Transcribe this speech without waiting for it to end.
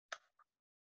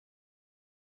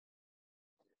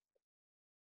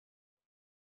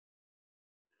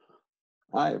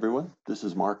Hi, everyone. This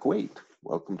is Mark Waite.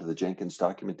 Welcome to the Jenkins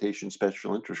Documentation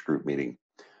Special Interest Group meeting.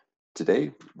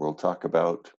 Today, we'll talk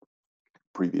about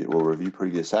we'll review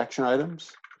previous action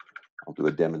items. I'll do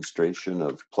a demonstration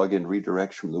of plugin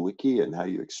redirects from the wiki and how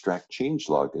you extract change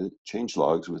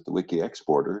logs with the wiki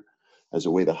exporter as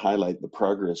a way to highlight the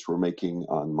progress we're making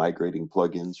on migrating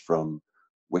plugins from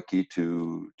wiki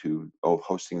to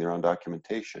hosting their own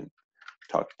documentation.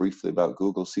 Talk briefly about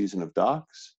Google Season of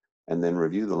Docs, and then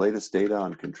review the latest data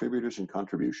on contributors and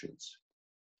contributions.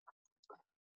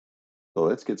 So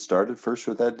let's get started first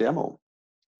with that demo.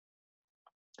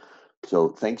 So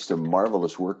thanks to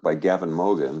marvelous work by Gavin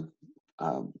Mogan,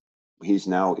 he's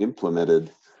now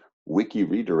implemented wiki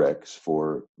redirects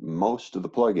for most of the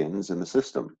plugins in the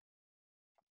system.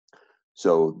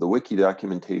 So the wiki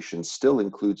documentation still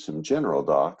includes some general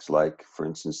docs, like, for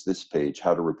instance, this page,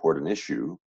 how to report an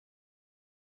issue.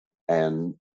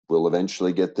 And we'll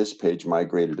eventually get this page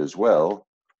migrated as well,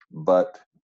 but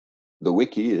the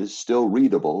wiki is still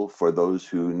readable for those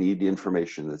who need the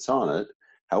information that's on it.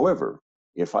 However,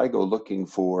 if I go looking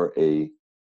for a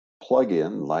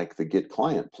plugin like the Git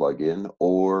Client plugin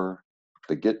or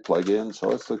the Git plugin, so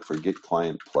let's look for Git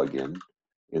Client plugin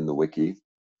in the wiki.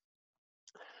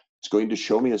 It's going to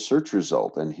show me a search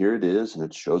result, and here it is, and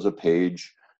it shows a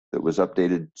page that was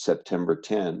updated September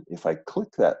 10. If I click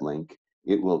that link,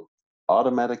 it will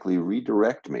automatically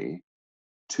redirect me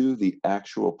to the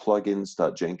actual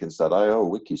plugins.jenkins.io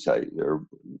wiki site, or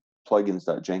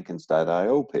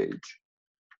plugins.jenkins.io page.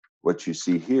 What you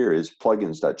see here is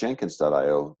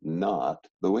plugins.jenkins.io, not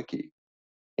the wiki.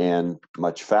 And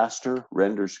much faster,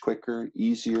 renders quicker,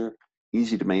 easier,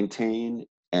 easy to maintain,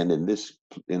 and in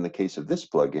the case of this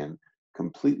plugin,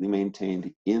 completely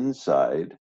maintained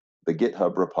inside the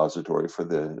GitHub repository for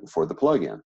the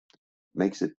plugin.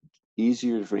 Makes it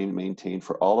easier to maintain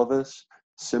for all of us,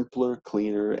 simpler,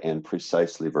 cleaner, and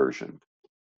precisely versioned.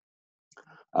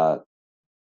 More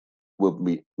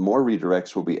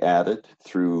redirects will be added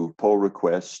through pull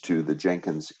requests to the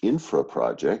Jenkins Infra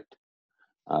project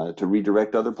to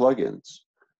redirect other plugins.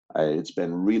 It's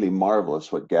been really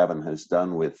marvelous what Gavin has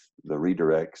done with the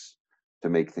redirects to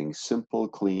make things simple,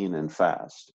 clean, and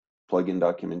fast. Plugin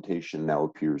documentation now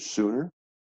appears sooner,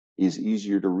 is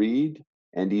easier to read,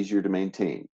 and easier to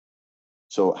maintain.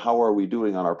 So how are we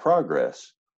doing on our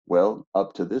progress? Well,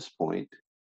 up to this point,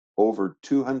 over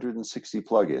 260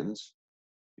 plugins,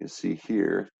 you see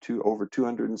here, over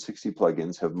 260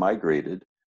 plugins have migrated,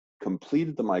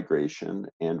 completed the migration,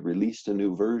 and released a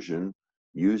new version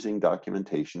using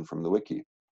documentation from the wiki,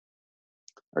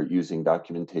 or using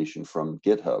documentation from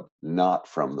GitHub, not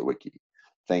from the wiki.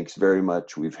 Thanks very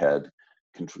much. We've had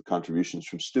contributions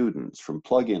from students, from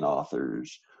plugin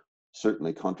authors,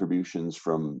 certainly contributions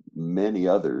from many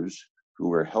others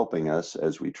who are helping us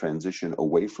as we transition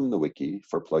away from the wiki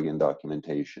for plugin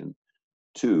documentation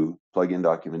to plugin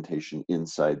documentation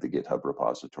inside the GitHub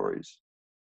repositories.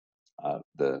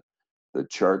 The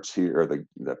charts here, or the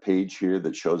page here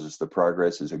that shows us the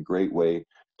progress, is a great way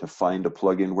to find a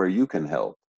plugin where you can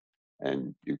help.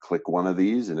 And you click one of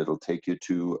these and it'll take you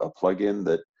to a plugin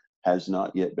that has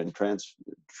not yet been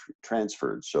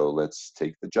transferred. So let's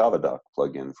take the JavaDoc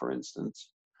plugin, for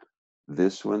instance.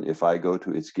 This one, if I go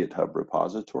to its GitHub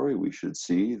repository, we should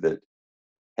see that,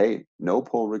 hey, no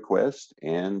pull request,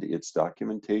 and its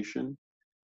documentation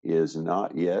is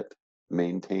not yet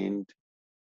maintained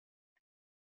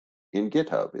in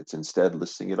GitHub. It's instead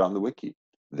listing it on the wiki.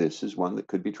 This is one that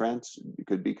could be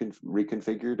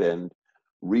reconfigured and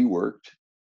reworked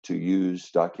to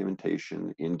use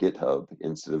documentation in GitHub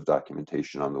instead of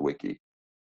documentation on the wiki.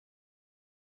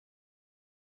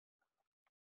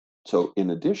 So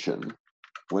in addition,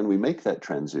 when we make that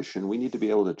transition, we need to be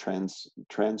able to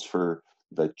transfer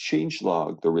the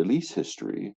changelog, the release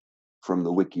history, from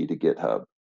the wiki to GitHub,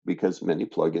 because many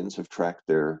plugins have tracked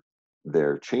their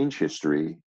change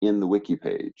history in the wiki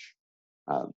page.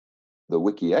 The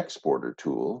wiki exporter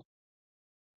tool,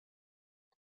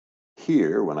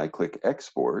 here, when I click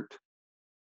export,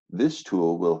 this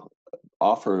tool will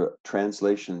offer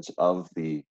translations of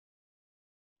the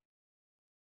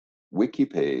wiki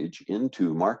page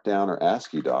into Markdown or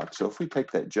ASCII doc. So if we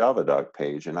take that JavaDoc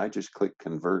page and I just click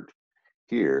convert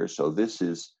here, so this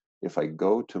is, if I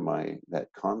go to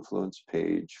that Confluence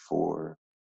page for,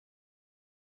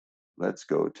 let's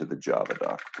go to the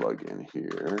JavaDoc plugin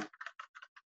here.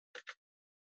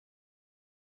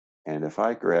 And if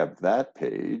I grab that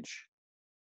page,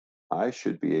 I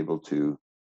should be able to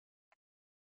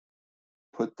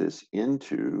put this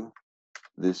into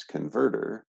this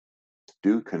converter,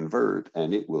 do convert,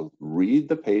 and it will read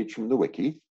the page from the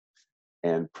wiki.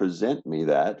 and present me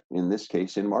that, in this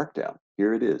case, in Markdown.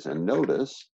 Here it is. And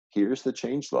notice, here's the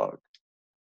changelog.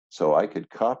 So I could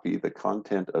copy the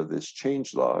content of this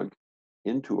changelog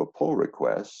into a pull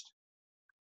request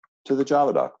to the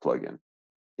JavaDoc plugin.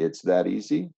 It's that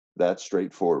easy, that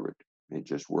straightforward. It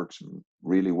just works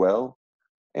really well.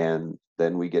 And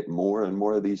then we get more and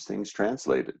more of these things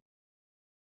translated.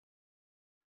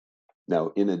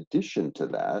 Now, in addition to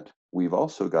that, we've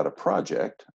also got a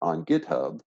project on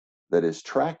GitHub that is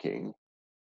tracking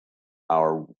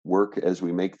our work as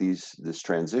we make this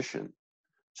transition.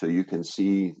 So you can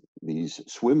see these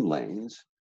swim lanes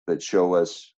that show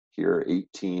us here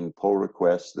 18 pull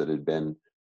requests that had been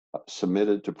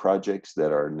submitted to projects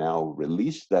that are now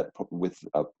released that with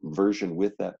a version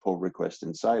with that pull request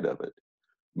inside of it.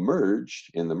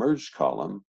 Merged, in the merged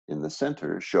column in the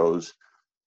center, shows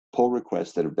pull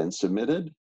requests that have been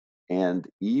submitted and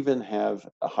even have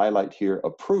a highlight here,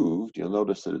 approved. You'll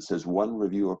notice that it says one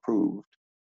review approved.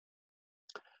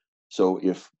 So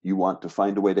if you want to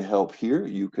find a way to help here,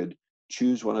 you could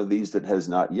choose one of these that has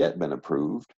not yet been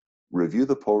approved, review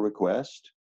the pull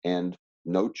request, and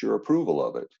note your approval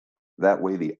of it. That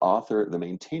way the author, the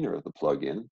maintainer of the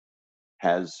plugin,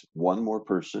 has one more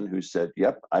person who said,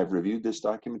 yep, I've reviewed this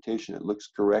documentation, it looks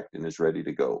correct and is ready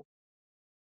to go.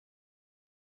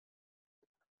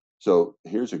 So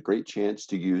here's a great chance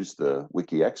to use the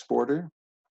wiki exporter,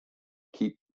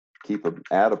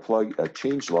 add a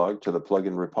changelog to the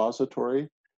plugin repository,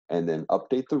 and then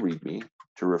update the README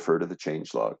to refer to the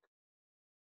changelog.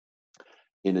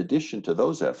 In addition to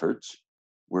those efforts,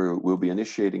 we'll be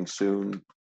initiating soon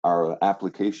our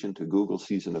application to Google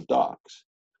Season of Docs.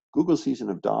 Google Season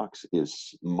of Docs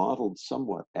is modeled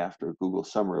somewhat after Google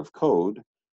Summer of Code,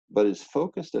 but is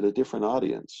focused at a different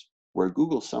audience, where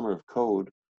Google Summer of Code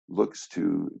looks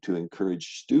to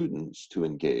encourage students to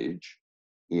engage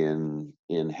in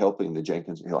helping the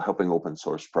Jenkins, helping open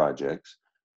source projects.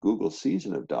 Google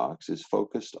Season of Docs is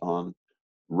focused on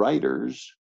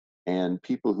writers and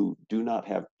people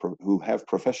who have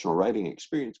professional writing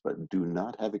experience but do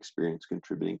not have experience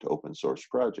contributing to open source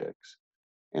projects.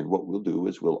 And what we'll do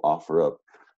is we'll offer up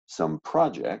some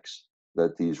projects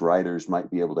that these writers might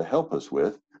be able to help us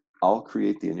with. I'll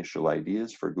create the initial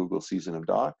ideas for Google Season of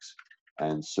Docs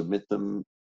and submit them.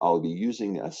 I'll be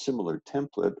using a similar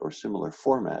template or similar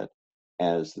format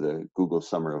as the Google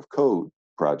Summer of Code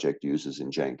project uses in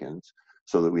Jenkins,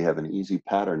 so that we have an easy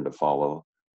pattern to follow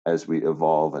as we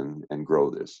evolve and grow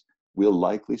this. We'll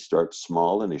likely start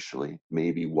small initially,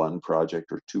 maybe one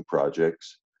project or two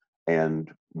projects,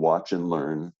 and watch and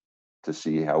learn to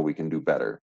see how we can do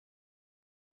better.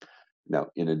 Now,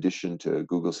 in addition to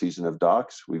Google Season of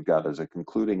Docs, we've got as a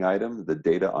concluding item the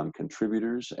data on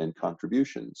contributors and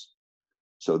contributions.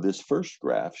 So this first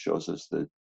graph shows us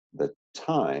the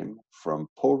time from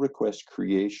pull request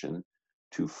creation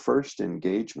to first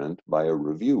engagement by a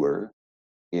reviewer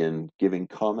in giving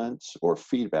comments or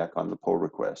feedback on the pull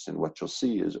request. And what you'll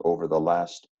see is over the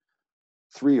last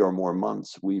 3 or more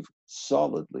months, we've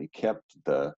solidly kept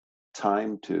the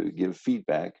time to give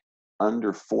feedback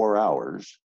under 4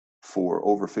 hours for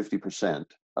over 50%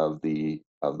 of the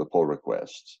pull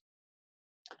requests.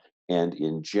 And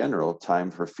in general, time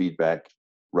for feedback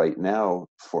right now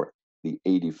for the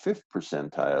 85th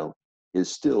percentile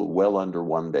is still well under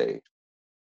 1 day.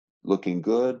 Looking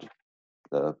good.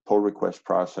 The pull request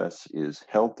process is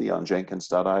healthy on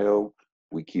Jenkins.io.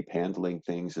 We keep handling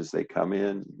things as they come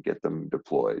in, get them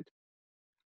deployed.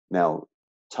 Now,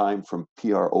 time from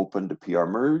PR open to PR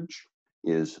merge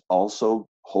is also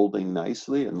holding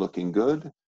nicely and looking good.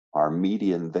 Our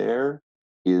median there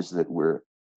is that we're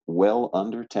well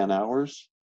under 10 hours,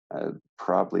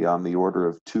 probably on the order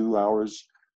of 2 hours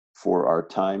for our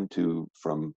time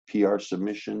from PR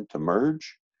submission to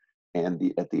merge.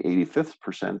 And at the 85th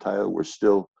percentile, we're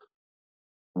still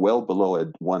well below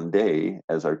 1 day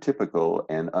as our typical,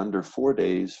 and under 4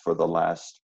 days for the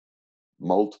last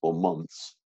multiple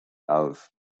months of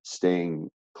staying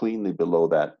cleanly below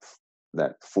that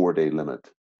 4-day limit.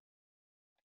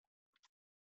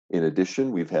 In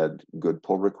addition, we've had good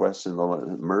pull requests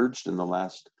merged in the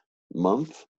last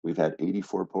month. We've had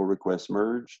 84 pull requests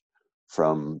merged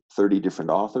from 30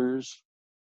 different authors,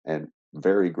 and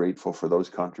very grateful for those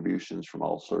contributions from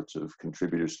all sorts of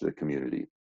contributors to the community.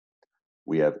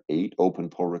 We have 8 open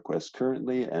pull requests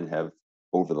currently and have,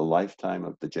 over the lifetime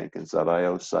of the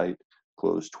Jenkins.io site,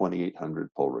 closed 2,800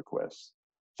 pull requests.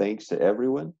 Thanks to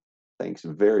everyone. Thanks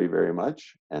very, very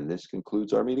much. And this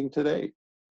concludes our meeting today.